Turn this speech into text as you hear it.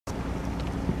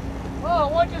Oh,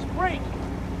 one just breached.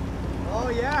 Oh,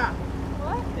 yeah.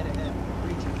 What? Get ahead.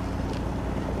 Breaching.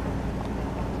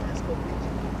 Let's go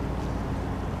breaching.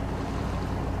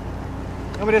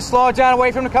 You want me to slow it down,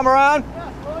 wait for him to come around? Yeah,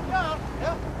 slow it down.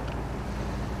 Yep.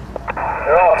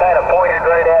 They're all kind of pointed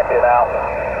right at you now.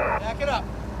 Back it up.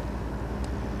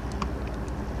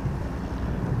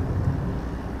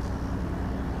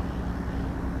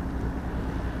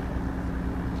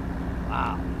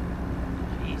 Wow.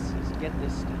 Jesus, get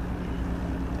this stuff.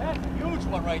 That's a huge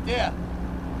one right there.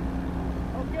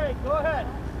 Okay, go ahead.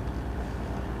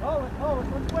 Oh,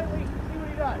 let's wait, see what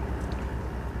he does.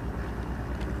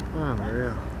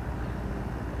 Unreal.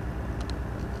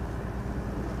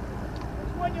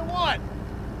 Which one you want?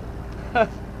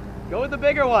 Go with the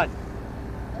bigger one.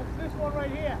 That's this one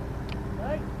right here.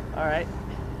 Right? All right.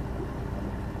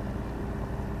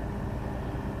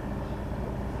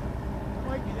 It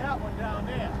might be that one down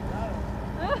there.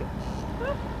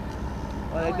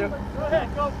 Well, they do. Go ahead,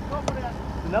 go for that.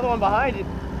 Another one behind you.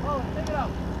 Oh, take it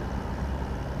out.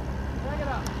 Take it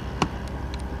out.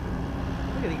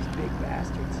 Look at these big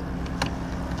bastards.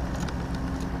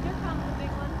 Here comes the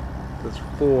big one. That's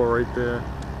 4 right there.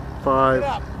 Take 5. it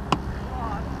up. Come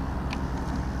on.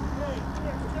 Okay,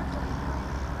 here, check it.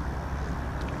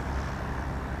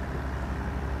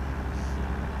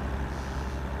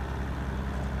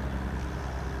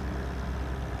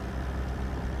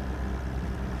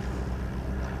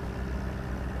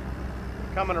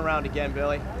 Coming around again,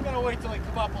 Billy. I'm gonna wait till they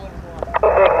come up a little more. Two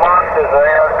big monsters are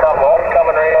there. One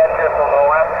coming right at you from the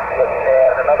left,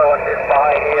 and another one just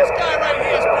behind you. This guy right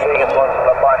here is The big. biggest one's from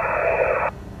the front.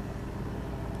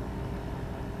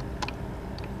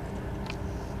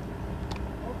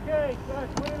 Okay, guys,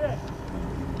 put it in.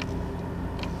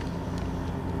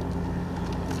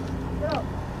 Go.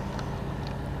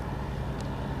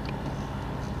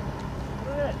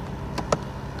 Put it in.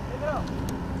 Take it out.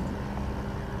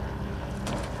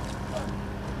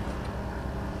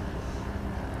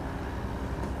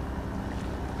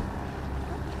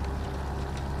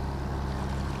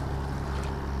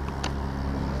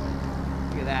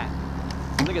 Look at that.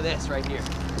 Look at this right here.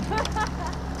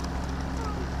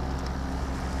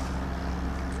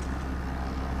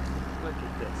 Look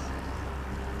at this.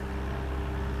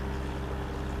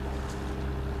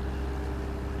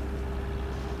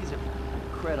 These are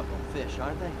incredible fish,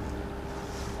 aren't they?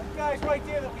 That guy's right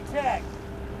there that we tagged.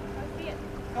 I see it.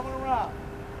 Coming around.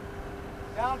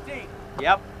 Down deep.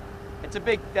 Yep. That's a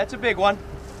big one.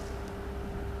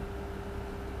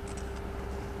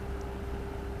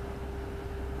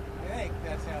 I think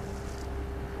that's him.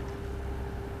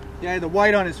 Yeah, the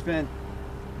white on his fin.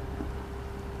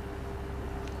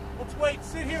 Let's wait,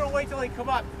 sit here and wait till they come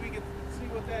up so we can see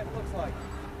what that looks like.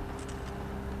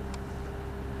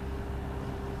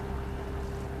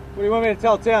 What do you want me to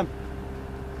tell Tim?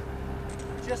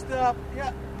 Just, yeah.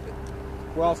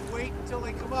 Well, Let's wait until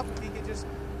they come up and he can just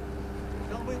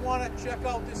tell them we want to check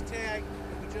out this tag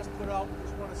that we just put out. We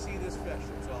just want to see this fish,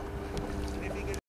 that's all. And if he can